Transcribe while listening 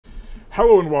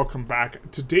Hello and welcome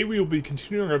back. Today we will be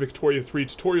continuing our Victoria 3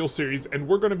 tutorial series, and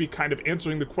we're going to be kind of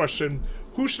answering the question,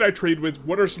 who should I trade with,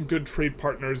 what are some good trade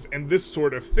partners, and this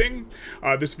sort of thing.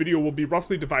 This video will be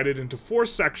roughly divided into 4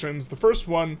 sections. The first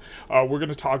one, we're going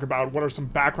to talk about what are some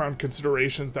background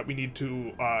considerations that we need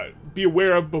to be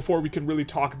aware of before we can really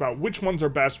talk about which ones are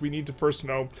best. We need to first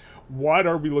know what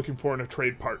are we looking for in a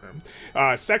trade partner.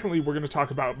 Secondly, we're going to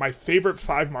talk about my favorite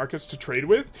 5 markets to trade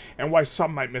with and why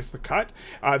some might miss the cut.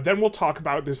 Then we'll talk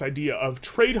about this idea of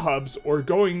trade hubs, or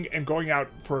going out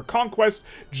for a conquest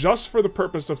just for the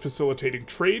purpose of facilitating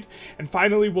trade. And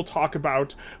finally, we'll talk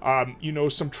about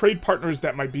some trade partners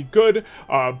that might be good,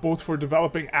 both for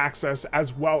developing access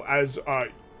as well as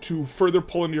to further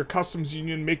pull into your customs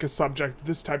union, make a subject,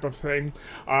 this type of thing,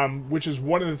 which is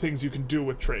one of the things you can do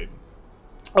with trade.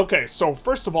 Okay, so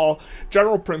first of all,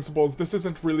 general principles. This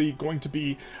isn't really going to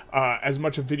be as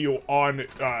much a video on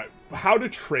how to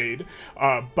trade,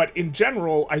 but in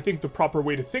general, I think the proper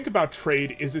way to think about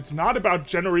trade is it's not about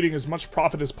generating as much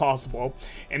profit as possible,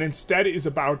 and instead is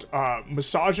about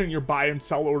massaging your buy and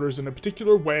sell orders in a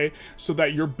particular way so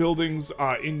that your buildings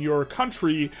in your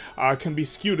country can be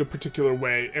skewed a particular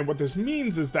way. And what this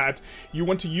means is that you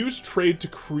want to use trade to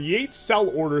create sell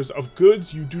orders of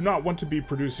goods you do not want to be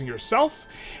producing yourself,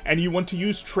 and you want to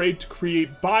use trade to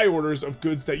create buy orders of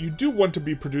goods that you do want to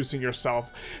be producing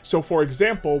yourself. So for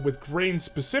example, with grain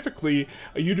specifically,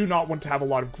 you do not want to have a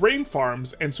lot of grain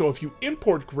farms, and so if you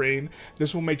import grain,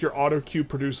 this will make your auto queue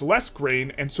produce less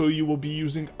grain, and so you will be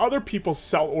using other people's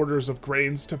sell orders of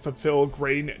grains to fulfill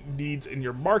grain needs in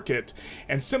your market.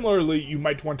 And similarly, you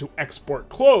might want to export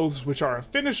clothes, which are a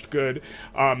finished good,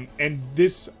 and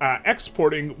this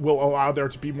exporting will allow there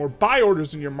to be more buy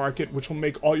orders in your market, which will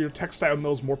make all your textile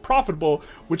mills more profitable,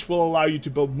 which will allow you to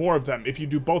build more of them. If you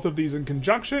do both of these in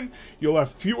conjunction, you'll have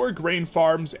fewer grain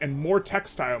farms and more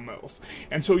textile mills.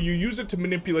 And so you use it to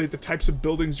manipulate the types of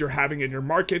buildings you're having in your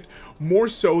market, more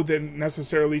so than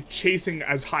necessarily chasing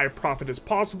as high a profit as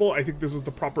possible. I think this is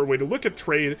the proper way to look at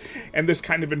trade, and this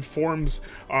kind of informs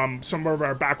some of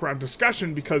our background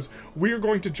discussion, because we are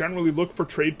going to generally look for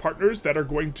trade partners that are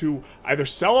going to either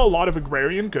sell a lot of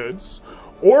agrarian goods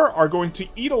or are going to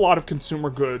eat a lot of consumer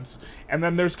goods. And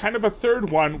then there's kind of a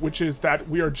third one, which is that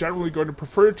we are generally going to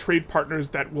prefer trade partners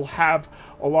that will have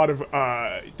a lot of,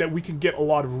 that we can get a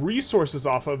lot of resources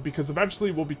off of, because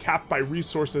eventually we'll be capped by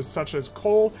resources such as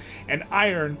coal and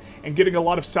iron, and getting a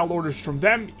lot of sell orders from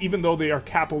them, even though they are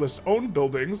capitalist-owned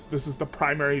buildings. This is the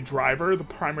primary driver, the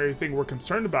primary thing we're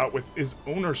concerned about with is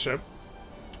ownership.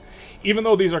 Even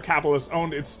though these are capitalist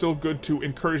owned, it's still good to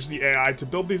encourage the AI to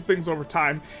build these things over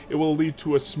time. It will lead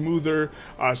to a smoother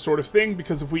sort of thing,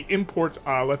 because if we import,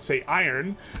 let's say,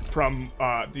 iron from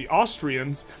the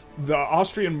Austrians, the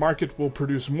Austrian market will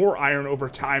produce more iron over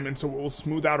time, and so it will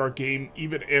smooth out our game,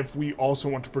 even if we also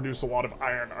want to produce a lot of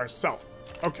iron ourselves.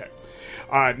 Okay.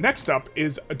 Next up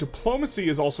is diplomacy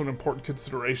is also an important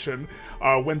consideration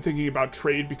when thinking about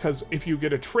trade, because if you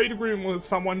get a trade agreement with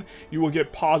someone, you will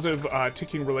get positive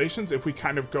ticking relations. If we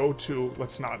kind of go to,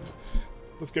 let's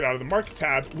get out of the market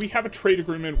tab, we have a trade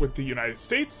agreement with the United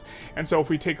States, and so if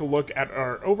we take a look at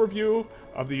our overview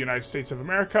of the United States of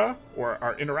America, or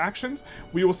our interactions,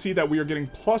 we will see that we are getting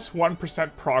plus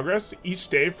 1% progress each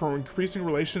day from increasing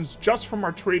relations just from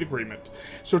our trade agreement.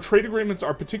 So trade agreements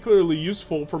are particularly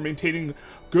useful for maintaining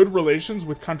good relations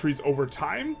with countries over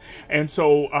time, and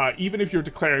so even if you're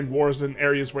declaring wars in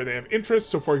areas where they have interest,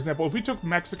 so for example, if we took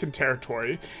Mexican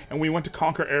territory and we went to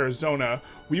conquer Arizona,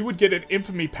 we would get an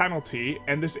infamy penalty,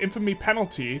 and this infamy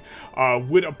penalty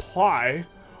would apply,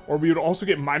 or we would also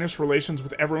get minus relations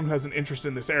with everyone who has an interest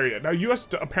in this area. Now, US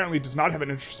apparently does not have an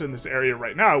interest in this area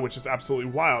right now, which is absolutely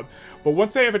wild. But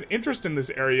once they have an interest in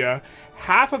this area,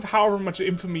 half of however much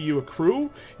infamy you accrue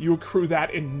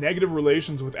that in negative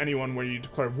relations with anyone when you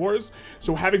declare wars.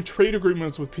 So having trade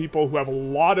agreements with people who have a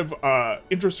lot of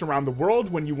interest around the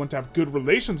world when you want to have good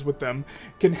relations with them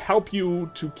can help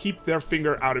you to keep their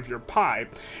finger out of your pie.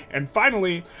 And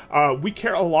finally, we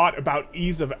care a lot about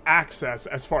ease of access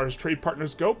as far as trade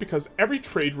partners go, because every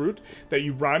trade route that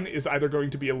you run is either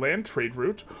going to be a land trade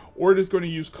route, or it is going to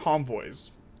use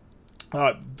convoys.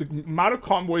 The amount of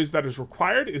convoys that is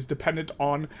required is dependent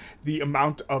on the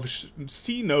amount of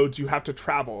sea nodes you have to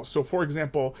travel. So for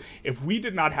example, if we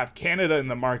did not have Canada in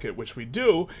the market, which we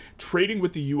do, trading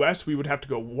with the US, we would have to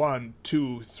go 1,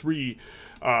 2, 3,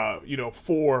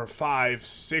 4, 5,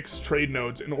 6 trade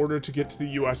nodes in order to get to the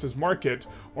US's market,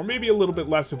 or maybe a little bit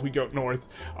less if we go north,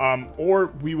 or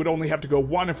we would only have to go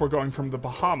 1 if we're going from the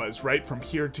Bahamas, right, from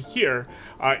here to here,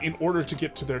 in order to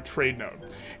get to their trade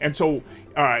node. And so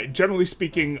generally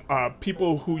speaking,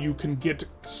 people who you can get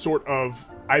sort of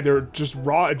either just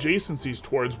raw adjacencies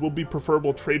towards will be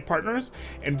preferable trade partners,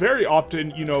 and very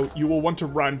often, you know, you will want to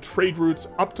run trade routes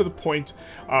up to the point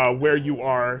where you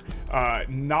are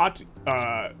not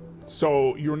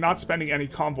so you're not spending any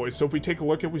convoys. So if we take a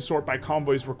look at, we sort by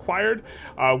convoys required,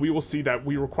 we will see that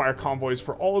we require convoys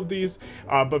for all of these,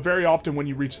 but very often when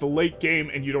you reach the late game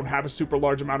and you don't have a super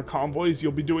large amount of convoys,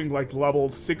 you'll be doing like level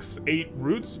 6, 8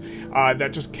 routes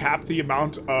that just cap the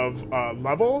amount of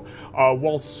level,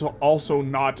 while also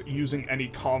not using any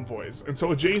convoys. And so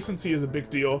adjacency is a big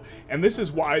deal, and this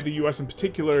is why the US in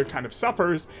particular kind of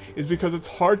suffers, is because it's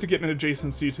hard to get an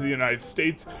adjacency to the United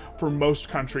States for most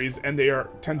countries, and they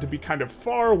tend to be kind of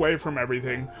far away from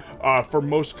everything for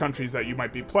most countries that you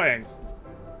might be playing.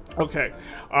 Okay,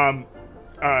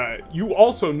 you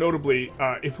also notably,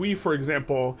 if we, for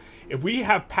example, if we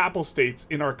have papal states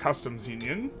in our customs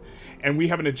union, and we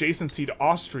have an adjacency to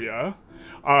Austria,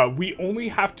 we only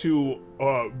have to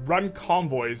run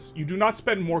convoys. You do not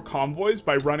spend more convoys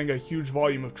by running a huge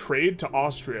volume of trade to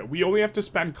Austria. We only have to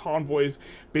spend convoys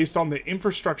based on the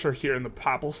infrastructure here in the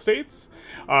papal states.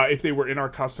 If they were in our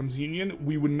customs union,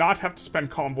 we would not have to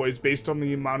spend convoys based on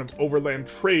the amount of overland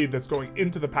trade that's going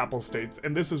into the papal states.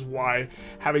 And this is why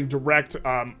having direct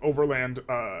overland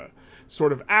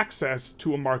sort of access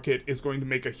to a market is going to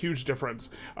make a huge difference,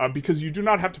 because you do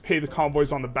not have to pay the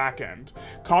convoys on the back end.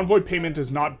 Convoy payment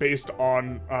is not based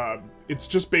on it's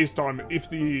just based on if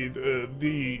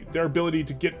their ability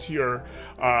to get to your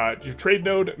trade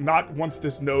node, not once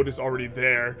this node is already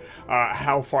there,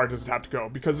 how far does it have to go?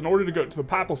 Because in order to go to the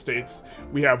papal states,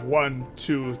 we have 1,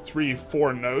 2, 3,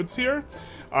 4 nodes here,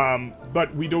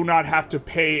 but we do not have to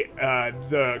pay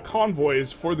the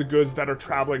convoys for the goods that are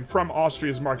traveling from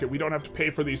Austria's market. We don't have to pay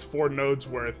for these 4 nodes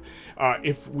worth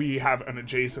if we have an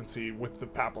adjacency with the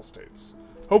papal states.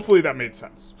 Hopefully that made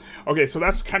sense. Okay, so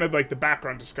that's kind of like the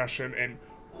background discussion, and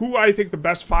who I think the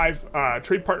best 5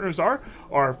 trade partners are,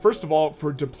 first of all,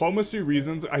 for diplomacy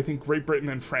reasons, I think Great Britain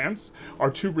and France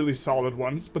are 2 really solid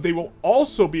ones, but they will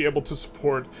also be able to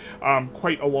support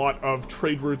quite a lot of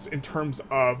trade routes in terms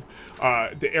of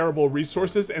the arable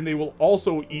resources, and they will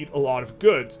also eat a lot of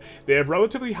goods. They have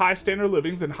relatively high standard of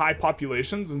livings and high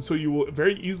populations, and so you will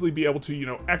very easily be able to, you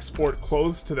know, export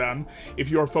clothes to them if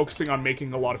you are focusing on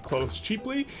making a lot of clothes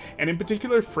cheaply. And in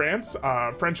particular, France,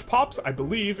 French pops, I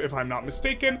believe, if I'm not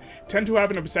mistaken, tend to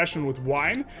have an obsession with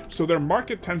wine, so their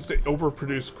market tends to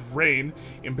overproduce grain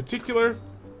in particular.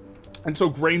 And so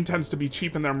grain tends to be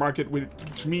cheap in their market,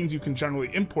 which means you can generally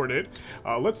import it.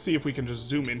 Let's see if we can just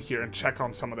zoom in here and check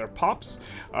on some of their pops,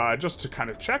 just to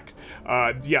kind of check.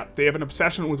 Yeah, they have an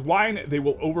obsession with wine. They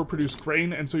will overproduce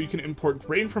grain, and so you can import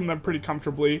grain from them pretty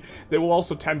comfortably. They will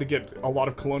also tend to get a lot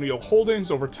of colonial holdings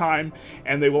over time,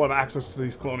 and they will have access to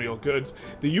these colonial goods.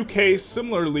 The UK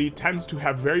similarly tends to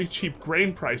have very cheap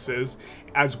grain prices,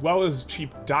 as well as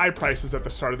cheap dye prices at the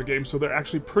start of the game, so they're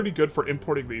actually pretty good for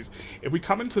importing these. If we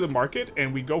come into the market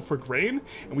and we go for grain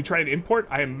and we try and import,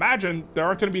 I imagine there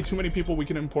aren't going to be too many people we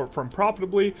can import from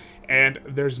profitably, and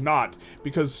there's not,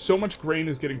 because so much grain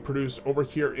is getting produced over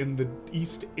here in the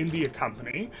East India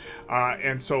Company,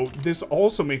 and so this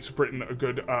also makes Britain a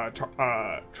good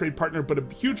trade partner. But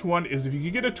a huge one is if you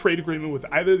can get a trade agreement with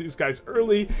either of these guys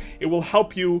early, it will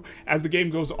help you as the game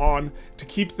goes on to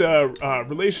keep the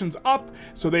relations up,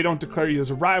 so they don't declare you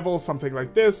as a rival, something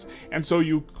like this, and so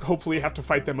you hopefully have to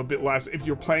fight them a bit less if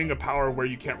you're playing a power where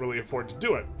you can't really afford to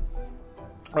do it.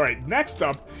 Alright, next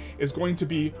up is going to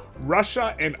be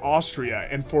Russia and Austria,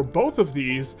 and for both of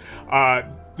these,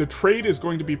 the trade is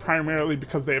going to be primarily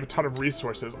because they have a ton of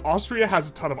resources. Austria has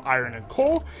a ton of iron and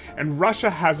coal, and Russia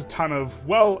has a ton of,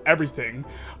 well, everything.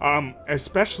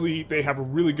 Especially, they have a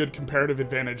really good comparative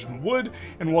advantage in wood,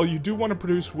 and while you do want to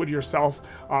produce wood yourself,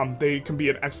 they can be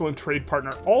an excellent trade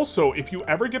partner. Also, if you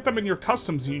ever get them in your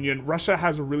customs union, Russia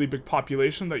has a really big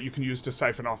population that you can use to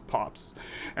siphon off pops.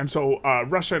 And so,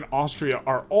 Russia and Austria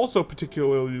are also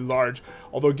particularly large,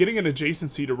 although getting an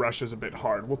adjacency to Russia is a bit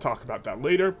hard. We'll talk about that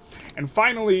later. And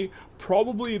finally,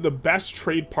 probably the best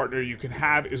trade partner you can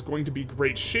have is going to be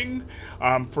Great Qing,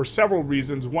 for several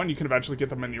reasons. One, you can eventually get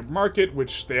them in your market,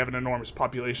 which they have an enormous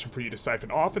population for you to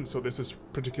siphon off, and so this is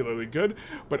particularly good.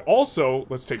 But also,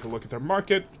 let's take a look at their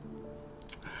market.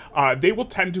 They will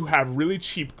tend to have really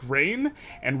cheap grain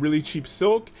and really cheap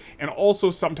silk, and also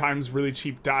sometimes really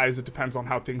cheap dyes. It depends on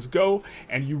how things go,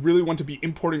 and you really want to be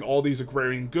importing all these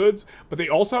agrarian goods. But they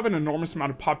also have an enormous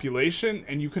amount of population,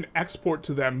 and you can export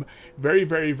to them very,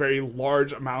 very, very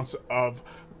large amounts of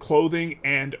clothing,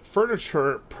 and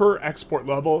furniture per export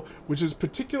level, which is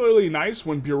particularly nice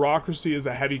when bureaucracy is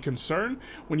a heavy concern,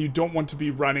 when you don't want to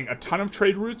be running a ton of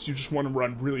trade routes, you just want to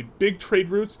run really big trade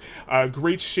routes.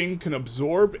 Great Qing can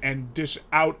absorb and dish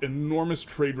out enormous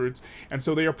trade routes, and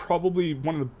so they are probably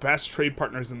one of the best trade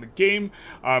partners in the game.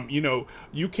 You know,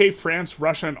 UK, France,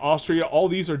 Russia, and Austria, all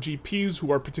these are GPs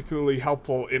who are particularly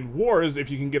helpful in wars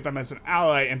if you can get them as an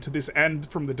ally, and to this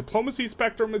end, from the diplomacy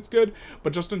spectrum, it's good,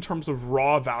 but just in terms of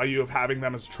raw value of having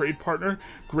them as a trade partner,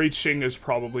 Great Qing is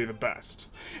probably the best.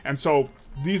 And so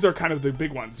these are kind of the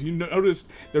big ones. You noticed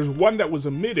there's one that was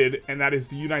omitted, and that is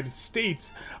the United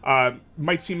States.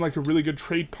 Might seem like a really good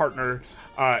trade partner,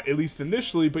 at least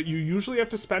initially, but you usually have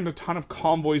to spend a ton of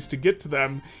convoys to get to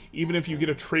them, even if you get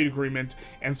a trade agreement.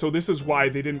 And so this is why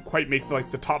they didn't quite make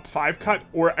like the top 5 cut,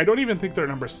 or I don't even think they're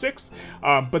number 6,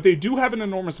 but they do have an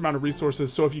enormous amount of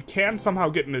resources. So if you can somehow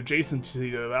get an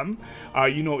adjacency to them,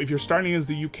 you know, if you're starting as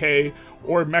the UK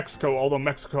or Mexico, although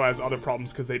Mexico has other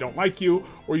problems because they don't like you,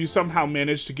 or you somehow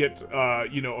manage to get,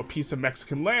 you know, a piece of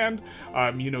Mexican land,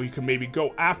 you know, you can maybe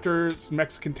go after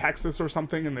Mexican Texas or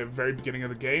something in the very beginning of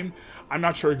the game. I'm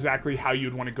not sure exactly how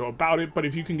you'd want to go about it, but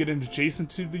if you can get an adjacent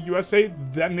to the USA,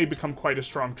 then they become quite a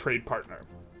strong trade partner.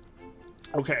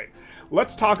 Okay,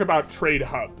 let's talk about trade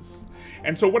hubs.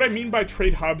 And so what I mean by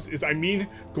trade hubs is I mean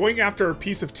going after a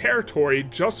piece of territory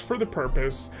just for the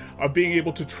purpose of being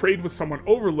able to trade with someone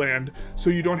overland so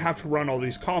you don't have to run all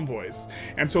these convoys.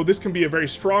 And so this can be a very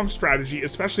strong strategy,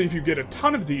 especially if you get a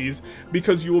ton of these,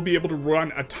 because you will be able to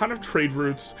run a ton of trade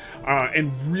routes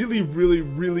and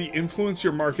really influence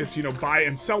your markets, you know, buy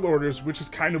and sell orders, which is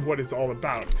kind of what it's all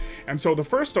about. And so the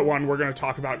first one we're going to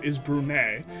talk about is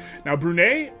Brunei. Now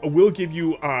Brunei will give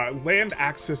you land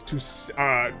access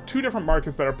to 2 different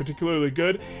markets that are particularly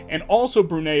good, and also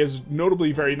Brunei is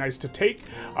notably very nice to take.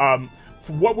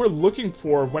 What we're looking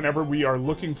for whenever we are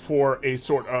looking for a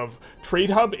sort of trade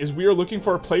hub is we are looking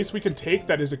for a place we can take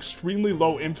that is extremely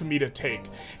low infamy to take.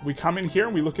 If we come in here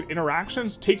and we look at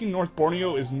interactions, taking North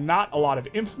Borneo is not a lot of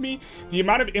infamy. The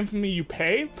amount of infamy you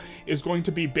pay is going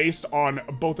to be based on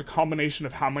both a combination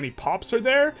of how many pops are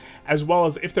there, as well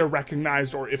as if they're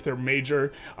recognized or if they're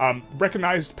major.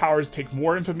 Recognized powers take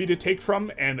more infamy to take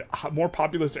from, and more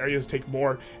populous areas take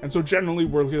more, and so generally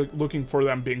we're looking for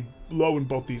them being low in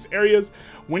both these areas.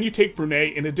 When you take Brunei,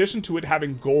 in addition to it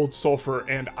having gold, sulfur,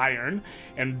 and iron,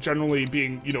 and generally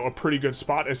being, you know, a pretty good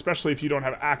spot, especially if you don't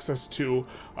have access to,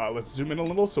 let's zoom in a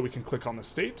little so we can click on the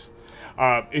state.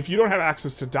 If you don't have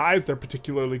access to dyes, they're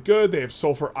particularly good. They have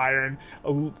sulfur, iron,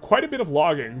 quite a bit of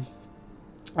logging,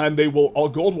 and they will,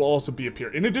 gold will also be appear.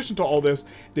 In addition to all this,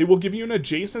 they will give you an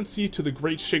adjacency to the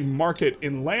Great Qing market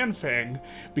in Lanfang,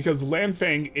 because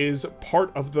Lanfang is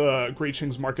part of the Great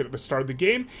Qing's market at the start of the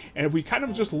game. And if we kind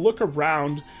of just look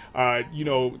around, you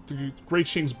know, the Great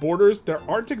Qing's borders, there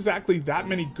aren't exactly that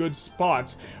many good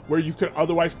spots where you could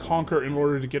otherwise conquer in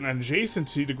order to get an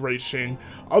adjacency to Great Qing,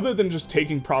 other than just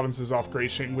taking provinces off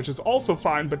Great Qing, which is also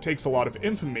fine, but takes a lot of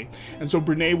infamy. And so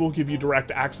Brunei will give you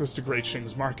direct access to Great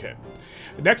Qing's market.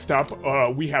 Next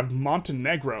up, we have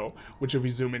Montenegro, which if we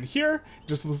zoom in here,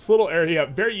 just this little area,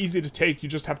 very easy to take. You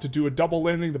just have to do a double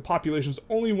landing. The population's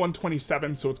only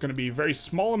 127, so it's going to be a very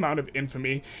small amount of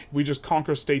infamy if we just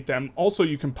conquer state them. Also,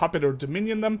 you can puppet or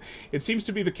dominion them. It seems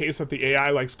to be the case that the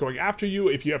AI likes going after you.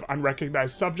 If you have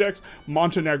unrecognized subjects,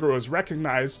 Montenegro is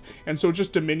recognized, and so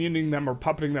just dominioning them or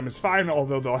puppeting them is fine,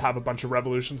 although they'll have a bunch of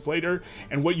revolutions later.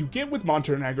 And what you get with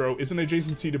Montenegro is an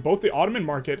adjacency to both the Ottoman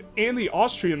market and the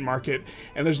Austrian market,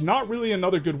 and there's not really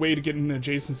another good way to get an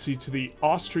adjacency to the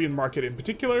Austrian market in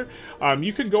particular.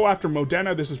 You can go after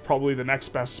Modena. This is probably the next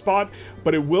best spot,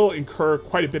 but it will incur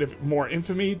quite a bit of more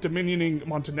infamy. Dominioning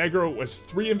Montenegro was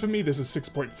 3 infamy. This is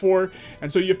 6.4,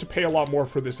 and so you have to pay a lot more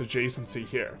for this adjacency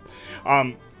here.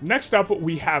 Next up,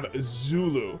 we have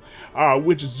Zulu,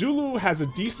 which Zulu has a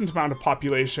decent amount of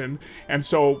population, and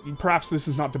so perhaps this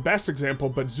is not the best example,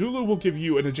 but Zulu will give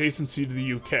you an adjacency to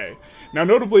the UK. Now,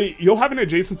 notably, you'll have an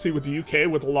adjacency with the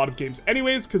UK with a lot of games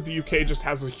anyways, because the UK just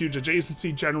has a huge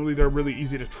adjacency. Generally, they're really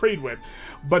easy to trade with.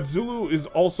 But Zulu is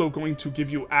also going to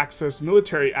give you access,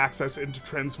 military access into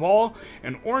Transvaal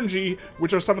and Orange,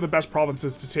 which are some of the best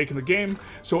provinces to take in the game.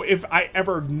 So if I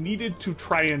ever needed to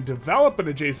try and develop an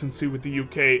adjacency with the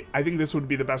UK, I think this would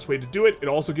be the best way to do it. It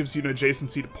also gives you an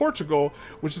adjacency to Portugal,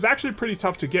 which is actually pretty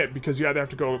tough to get because you either have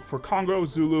to go for Congo,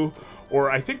 Zulu, or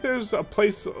I think there's a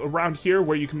place around here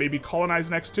where you can maybe colonize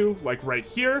next to, like right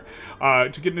here,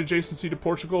 to get an adjacency to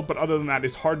Portugal. But other than that,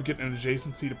 it's hard to get an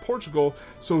adjacency to Portugal.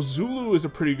 So Zulu is a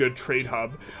pretty good trade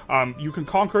hub. You can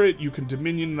conquer it, you can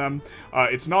dominion them.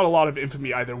 It's not a lot of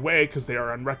infamy either way because they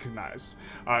are unrecognized,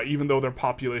 even though their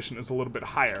population is a little bit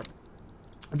higher.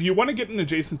 If you want to get an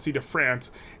adjacency to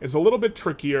France, it's a little bit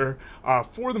trickier.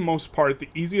 For the most part, the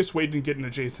easiest way to get an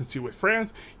adjacency with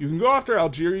France, you can go after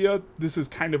Algeria. This is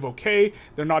kind of okay.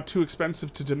 They're not too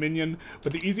expensive to Dominion,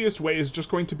 but the easiest way is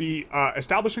just going to be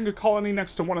establishing a colony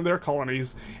next to one of their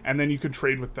colonies, and then you can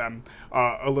trade with them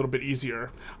a little bit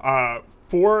easier.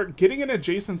 For getting an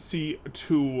adjacency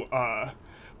to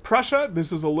Prussia,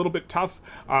 this is a little bit tough.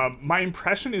 My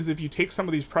impression is if you take some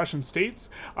of these Prussian states,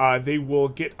 they will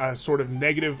get a sort of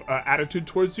negative attitude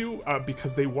towards you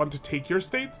because they want to take your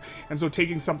states. And so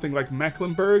taking something like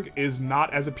Mecklenburg is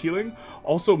not as appealing.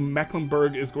 Also,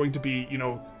 Mecklenburg is going to be,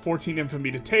 14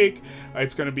 infamy to take.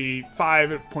 It's going to be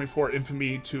 5.4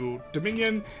 infamy to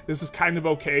Dominion. This is kind of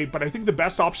okay, but I think the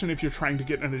best option if you're trying to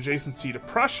get an adjacency to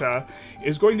Prussia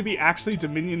is going to be actually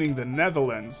dominioning the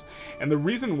Netherlands. And the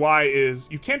reason why is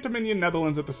you can't dominion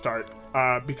Netherlands at the start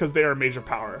because they are a major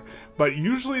power, but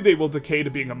usually they will decay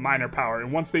to being a minor power,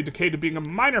 and once they decay to being a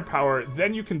minor power,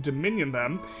 then you can dominion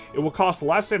them. It will cost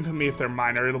less infamy if they're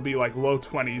minor. It'll be like low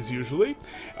 20s usually,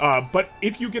 but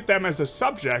if you get them as a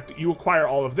subject, you acquire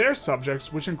all of their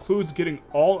subjects, which includes getting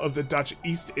all of the Dutch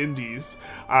East Indies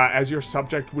as your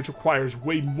subject, which requires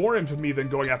way more infamy than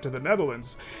going after the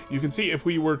Netherlands. You can see if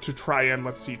we were to try and,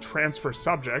 let's see, transfer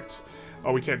subject.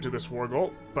 Oh, we can't do this war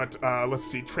goal, but let's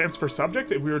see, transfer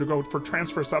subject. If we were to go for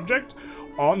transfer subject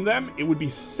on them, it would be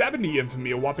 70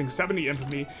 infamy, a whopping 70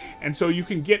 infamy, and so you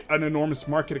can get an enormous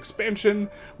market expansion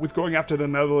with going after the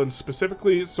Netherlands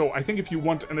specifically. So I think if you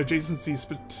want an adjacency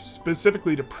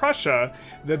specifically to Prussia,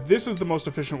 that this is the most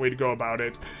efficient way to go about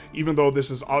it, even though this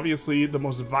is obviously the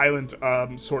most violent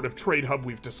sort of trade hub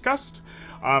we've discussed.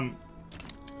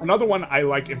 Another one I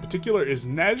like in particular is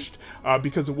Nejd,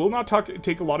 because it will not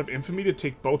take a lot of infamy to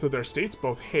take both of their states,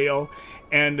 both Hale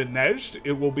and Nejd.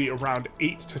 It will be around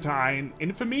 8 to 9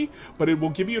 infamy, but it will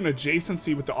give you an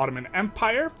adjacency with the Ottoman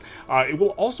Empire. It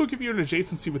will also give you an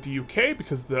adjacency with the UK,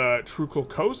 because the Trucal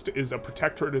Coast is a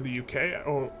protectorate of the UK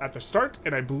at the start,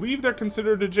 and I believe they're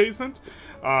considered adjacent,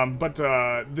 but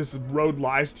this road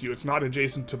lies to you. It's not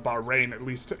adjacent to Bahrain, at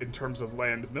least in terms of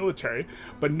land military,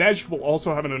 but Nejd will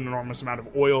also have an enormous amount of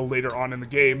oil later on in the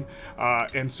game,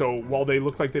 and so while they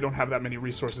look like they don't have that many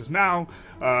resources now,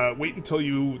 wait until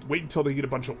they get a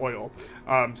bunch of oil.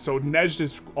 So Nejd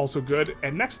is also good.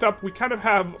 And next up, we kind of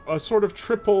have a sort of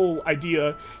triple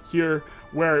idea here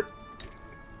where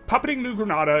puppeting New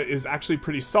Granada is actually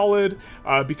pretty solid,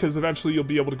 because eventually you'll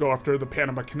be able to go after the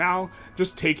Panama Canal.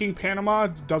 Just taking Panama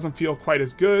doesn't feel quite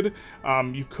as good.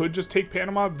 You could just take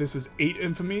Panama. This is 8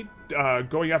 infamy.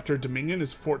 Going after Dominion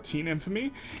is 14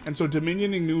 infamy, and so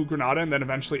dominioning New Granada and then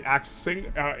eventually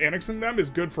annexing them is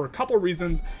good for a couple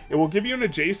reasons. It will give you an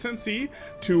adjacency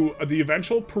to the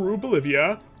eventual Peru,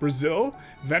 Bolivia, Brazil,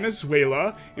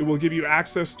 Venezuela. It will give you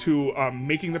access to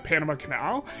making the Panama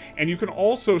Canal, and you can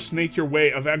also snake your way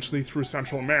eventually through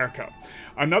Central America.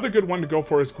 Another good one to go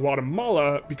for is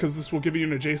Guatemala, because this will give you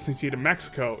an adjacency to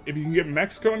Mexico. If you can get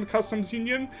Mexico in the customs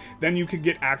union, then you can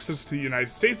get access to the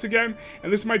United States again,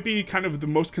 and this might be kind of the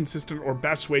most consistent or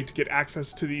best way to get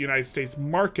access to the United States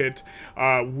market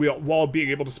while being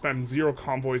able to spend 0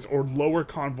 convoys or lower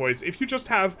convoys. If you just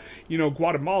have,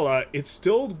 Guatemala, it's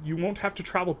still, you won't have to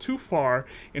travel too far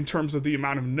in terms of the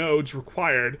amount of nodes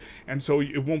required, and so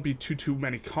it won't be too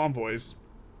many convoys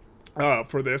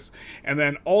for this. And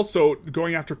then also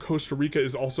going after Costa Rica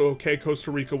is also okay.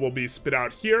 Costa Rica will be spit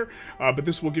out here, but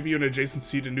this will give you an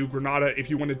adjacency to New Granada if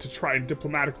you wanted to try and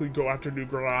diplomatically go after New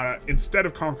Granada instead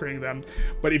of conquering them.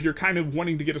 But if you're kind of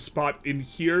wanting to get a spot in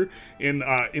here in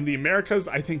the Americas,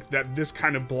 I think that this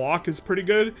kind of block is pretty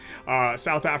good.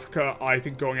 South Africa, I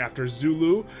think going after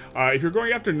Zulu. If you're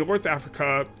going after North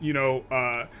Africa,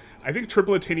 I think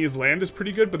Tripolitania's land is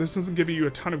pretty good, but this doesn't give you a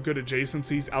ton of good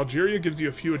adjacencies. Algeria gives you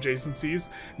a few adjacencies.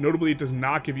 Notably, it does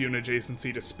not give you an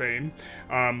adjacency to Spain.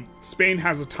 Spain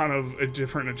has a ton of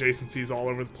different adjacencies all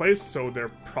over the place, so they're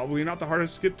probably not the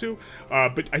hardest to get to.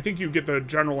 But I think you get the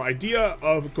general idea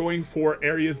of going for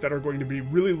areas that are going to be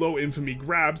really low infamy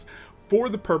grabs for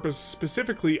the purpose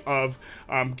specifically of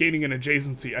gaining an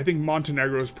adjacency. I think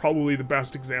Montenegro is probably the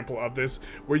best example of this,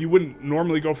 where you wouldn't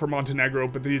normally go for Montenegro,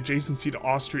 but the adjacency to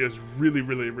Austria is really,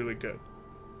 really, really good.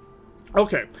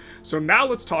 Okay, so now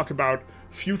let's talk about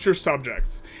future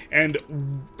subjects, and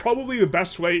probably the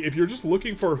best way, if you're just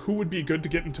looking for who would be good to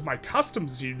get into my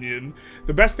customs union,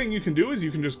 the best thing you can do is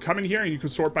you can just come in here and you can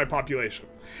sort by population.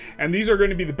 And these are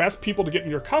going to be the best people to get in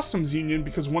your customs union,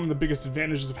 because one of the biggest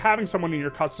advantages of having someone in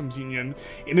your customs union,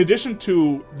 in addition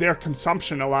to their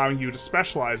consumption allowing you to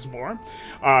specialize more,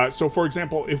 so for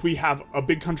example, if we have a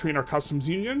big country in our customs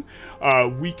union,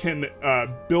 we can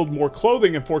build more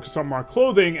clothing and focus on more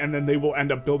clothing, and then they will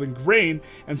end up building grain,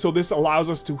 and so this allows allows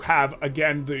us to have,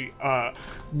 again, the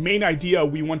main idea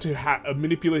we want to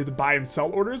manipulate the buy and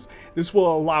sell orders. This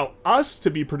will allow us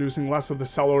to be producing less of the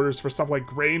sell orders for stuff like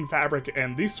grain, fabric,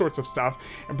 and these sorts of stuff,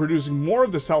 and producing more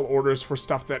of the sell orders for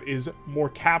stuff that is more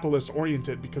capitalist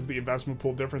oriented because of the investment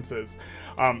pool differences.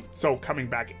 So coming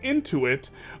back into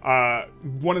it,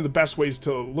 one of the best ways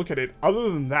to look at it, other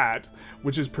than that,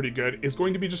 which is pretty good, is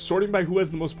going to be just sorting by who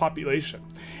has the most population.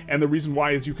 And the reason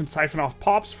why is you can siphon off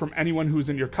pops from anyone who's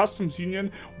in your customs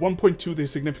union. 1.2, they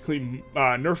significantly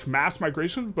nerfed mass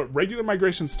migration, but regular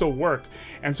migrations still work.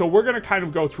 And so we're going to kind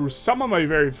of go through some of my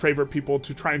very favorite people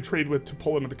to try and trade with to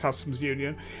pull into the customs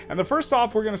union. And the first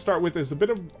off we're going to start with is a bit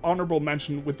of honorable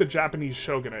mention with the Japanese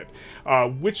shogunate,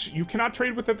 which you cannot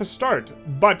trade with at the start.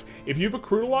 But if you've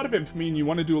accrued a lot of infamy and you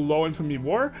want to do a low infamy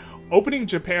war, opening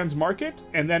Japan's market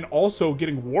and then also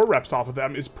getting war reps off of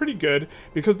them is pretty good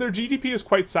because their GDP is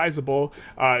quite sizable.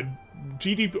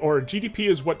 GDP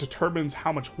is what determines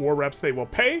how much war reps they will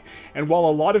pay, and while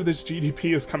a lot of this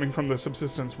GDP is coming from the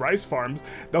subsistence rice farms,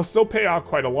 they'll still pay out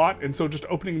quite a lot, and so just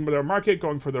opening their market,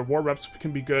 going for their war reps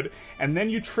can be good, and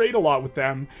then you trade a lot with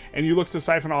them, and you look to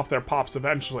siphon off their pops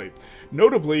eventually.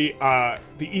 Notably, the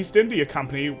East India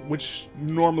Company, which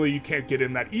normally you can't get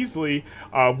in that easily,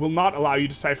 will not allow you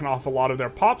to siphon off a lot of their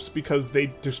pops because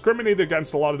they discriminate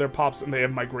against a lot of their pops and they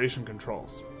have migration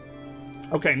controls.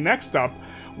 Okay, next up,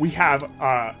 we have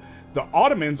the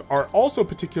Ottomans are also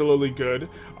particularly good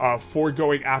for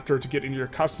going after to get into your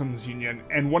customs union.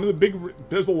 And one of the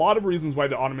there's a lot of reasons why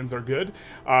the Ottomans are good.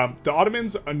 The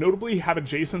Ottomans notably have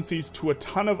adjacencies to a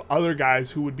ton of other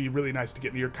guys who would be really nice to get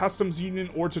into your customs union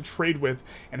or to trade with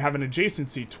and have an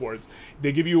adjacency towards.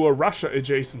 They give you a Russia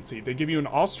adjacency, they give you an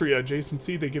Austria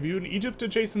adjacency, they give you an Egypt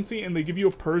adjacency, and they give you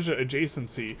a Persia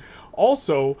adjacency.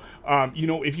 Also, you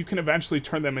know, if you can eventually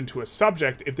turn them into a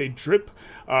subject, if they drip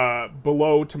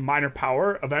below to minor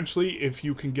power, eventually, if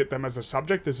you can get them as a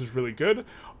subject, this is really good.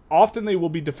 Often they will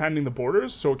be defending the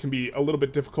borders, so it can be a little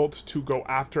bit difficult to go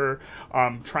after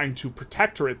trying to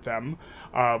protectorate them,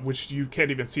 which you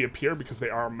can't even see appear because they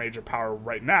are a major power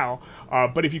right now.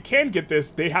 But if you can get this,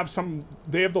 they have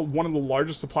one of the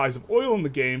largest supplies of oil in the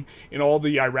game in all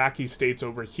the Iraqi states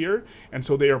over here, and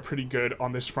so they are pretty good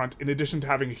on this front, in addition to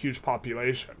having a huge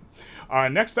population.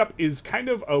 Next up is kind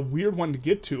of a weird one to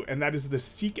get to, and that is the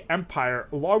Sikh Empire.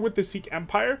 Along with the Sikh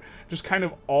Empire, just kind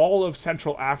of all of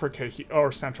Central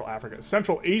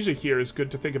Asia here is good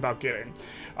to think about getting.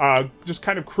 Just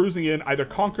kind of cruising in, either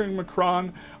conquering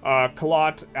Makran,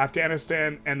 Kalat,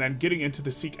 Afghanistan, and then getting into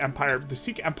the Sikh Empire. The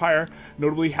Sikh Empire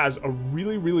notably has a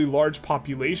really, really large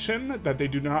population that they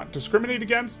do not discriminate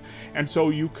against, and so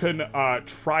you can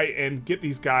try and get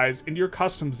these guys into your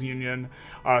customs union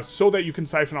so that you can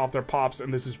siphon off their pops,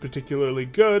 and this is particularly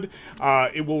good.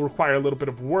 It will require a little bit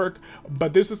of work,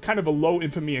 but this is kind of a low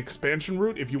infamy expansion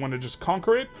route if you want to just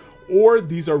conquer it. Or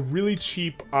these are really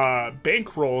cheap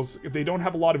bankrolls if they don't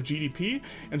have a lot of GDP,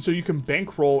 and so you can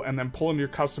bankroll and then pull into your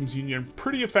customs union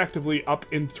pretty effectively up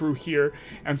in through here.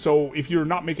 And so if you're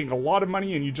not making a lot of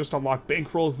money and you just unlock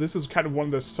bankrolls, this is kind of one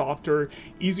of the softer,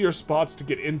 easier spots to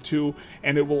get into,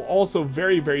 and it will also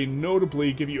very, very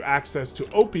notably give you access to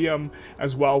opium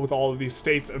as well with all of these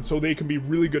states, and so they can be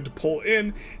really good to pull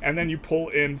in, and then you pull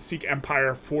in Sikh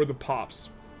Empire for the pops.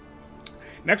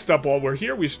 Next up, while we're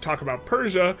here, we should talk about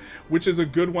Persia, which is a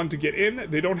good one to get in.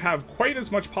 They don't have quite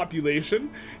as much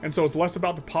population, and so it's less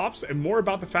about the pops and more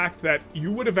about the fact that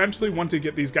you would eventually want to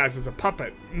get these guys as a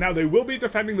puppet. Now, they will be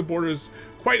defending the borders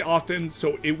quite often,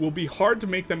 so it will be hard to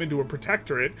make them into a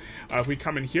protectorate. If we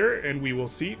come in here, and we will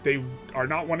see they are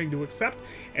not wanting to accept,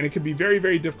 and it can be very,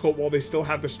 very difficult while they still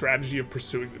have the strategy of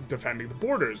defending the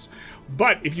borders.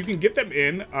 But if you can get them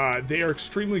in, they are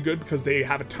extremely good because they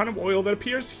have a ton of oil that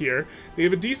appears here. They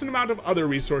have a decent amount of other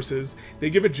resources. They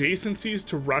give adjacencies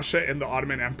to Russia and the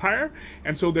Ottoman Empire,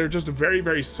 and so they're just very,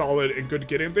 very solid and good to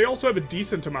get in. They also have a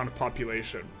decent amount of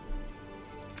population.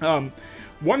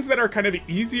 Ones that are kind of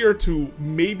easier to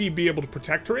maybe be able to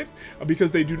protectorate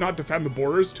because they do not defend the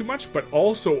borders too much, but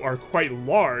also are quite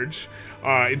large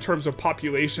in terms of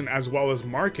population as well as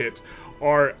market,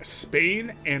 are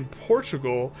Spain and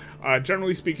Portugal.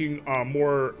 Generally speaking,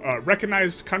 more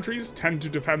recognized countries tend to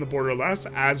defend the border less,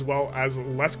 as well as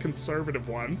less conservative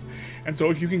ones. And so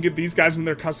if you can get these guys in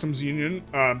their customs union,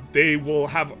 they will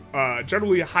have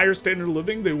generally a higher standard of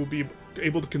living. They will be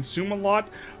able to consume a lot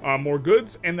more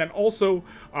goods, and then also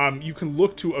you can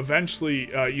look to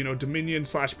eventually you know, dominion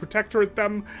 / protectorate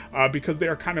them because they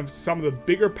are kind of some of the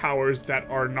bigger powers that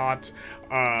are not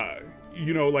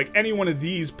you know, like any one of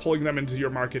these, pulling them into your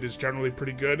market is generally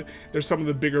pretty good. There's some of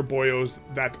the bigger boyos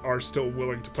that are still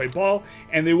willing to play ball,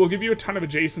 and they will give you a ton of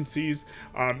adjacencies.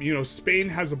 You know, Spain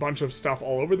has a bunch of stuff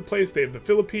all over the place. They have the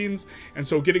Philippines, and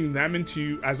so getting them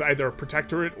into as either a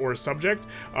protectorate or a subject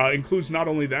includes not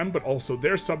only them, but also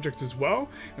their subjects as well,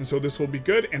 and so this will be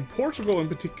good. And Portugal in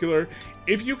particular,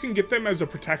 if you can get them as a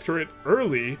protectorate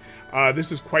early,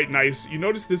 this is quite nice. You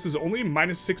notice this is only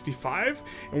 -65,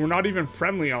 and we're not even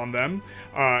friendly on them,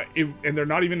 and they're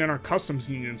not even in our customs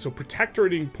union, so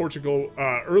protectorating Portugal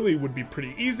early would be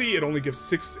pretty easy. It only gives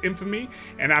 6 infamy,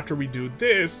 and after we do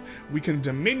this, we can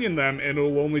dominion them, and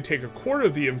it'll only take a quarter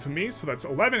of the infamy, so that's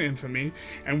 11 infamy,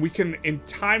 and we can, in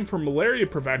time for malaria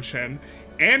prevention,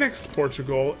 annex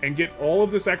Portugal and get all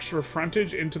of this extra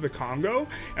frontage into the Congo.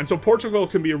 And so Portugal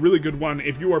can be a really good one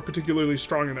if you are particularly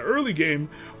strong in the early game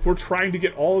for trying to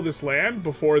get all of this land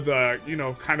before the, you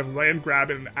know, kind of land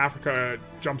grab in Africa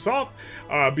jumps off,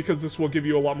 because this will give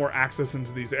you a lot more access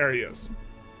into these areas.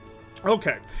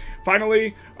 Okay,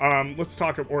 finally, let's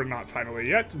talk, or not finally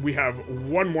yet, we have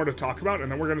one more to talk about,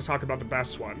 and then we're going to talk about the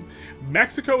best one.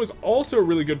 Mexico is also a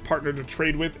really good partner to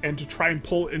trade with and to try and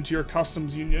pull into your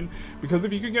customs union, because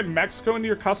if you can get Mexico into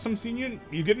your customs union,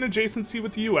 you get an adjacency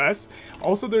with the US.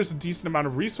 Also, there's a decent amount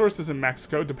of resources in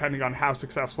Mexico, depending on how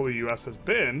successful the US has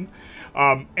been.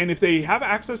 And if they have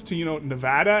access to, you know,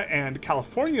 Nevada and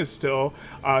California still,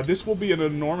 this will be an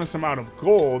enormous amount of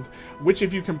gold, which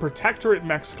if you can protectorate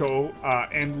Mexico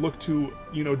and look to,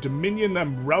 you know, dominion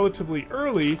them relatively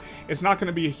early, it's not going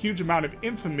to be a huge amount of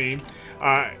infamy,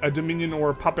 a dominion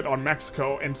or a puppet on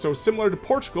Mexico. And so similar to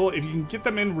Portugal, if you can get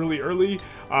them in really early,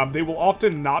 they will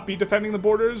often not be defending the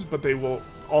borders, but they will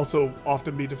also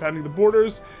often be defending the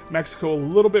borders. Mexico a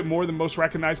little bit more than most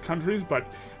recognized countries, but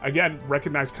again,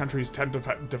 recognized countries tend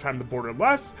to defend the border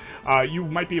less. You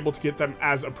might be able to get them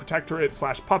as a protectorate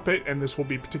 / puppet, and this will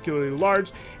be particularly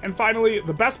large. And finally,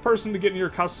 the best person to get in your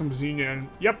customs union,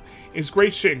 yep, is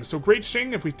Great Qing. So Great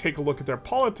Qing, if we take a look at their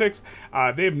politics,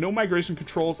 they have no migration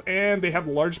controls, and they have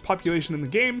the largest population in the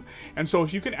game. And so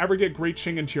if you can ever get Great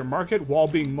Qing into your market while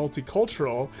being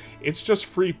multicultural, it's just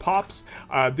free pops.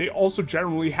 They also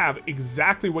generally have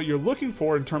exactly what you're looking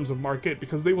for in terms of market,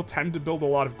 because they will tend to build a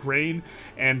lot of grain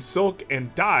and silk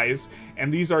and dyes,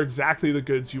 and these are exactly the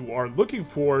goods you are looking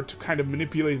for to kind of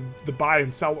manipulate the buy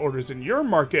and sell orders in your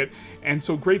market. And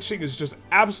so Great Qing is just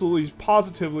absolutely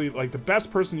positively like the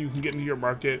best person you can get into your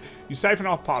market. You siphon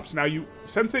off pops. Now,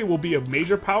 since they will be a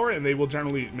major power and they will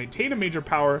generally maintain a major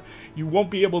power, you won't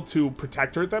be able to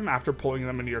protectorate them after pulling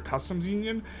them into your customs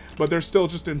union, but they're still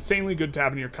just insanely good to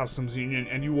have in your customs union,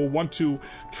 and you will want to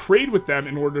trade with them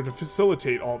in order to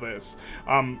facilitate all this.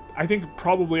 I think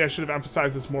probably I should have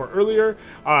emphasized this more earlier.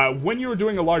 When you're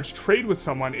doing a large trade with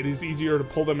someone, it is easier to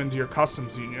pull them into your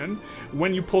customs union.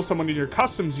 When you pull someone into your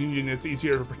customs union, it's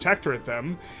easier to protectorate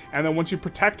them. And then once you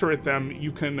protectorate them,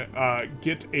 you can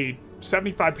get a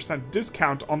 75%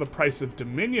 discount on the price of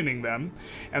dominioning them,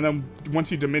 and then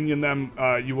once you dominion them,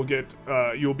 you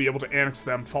will be able to annex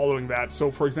them following that.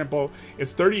 So for example, it's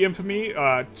 30 infamy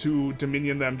to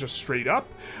dominion them just straight up,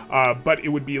 but it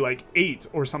would be like 8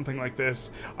 or something like this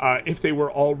if they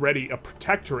were already a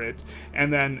protectorate,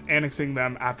 and then annexing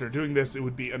them after doing this, it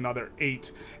would be another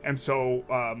 8. And so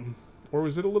or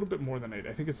was it a little bit more than 8?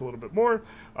 I think it's a little bit more.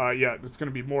 Yeah, it's going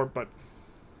to be more, but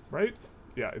right?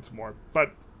 Yeah, it's more,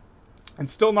 but and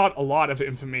still not a lot of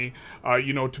infamy,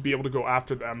 you know, to be able to go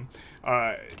after them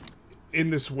in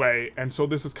this way. And so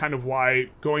this is kind of why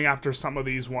going after some of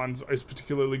these ones is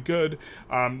particularly good.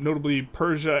 Notably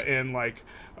Persia and like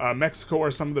Mexico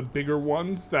are some of the bigger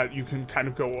ones that you can kind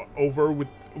of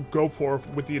go for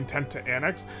with the intent to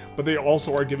annex, but they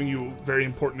also are giving you very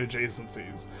important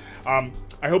adjacencies.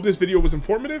 I hope this video was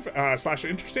informative /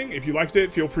 interesting. If you liked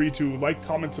it, feel free to like,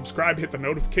 comment, subscribe, hit the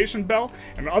notification bell,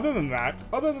 and other than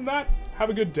that, have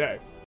a good day.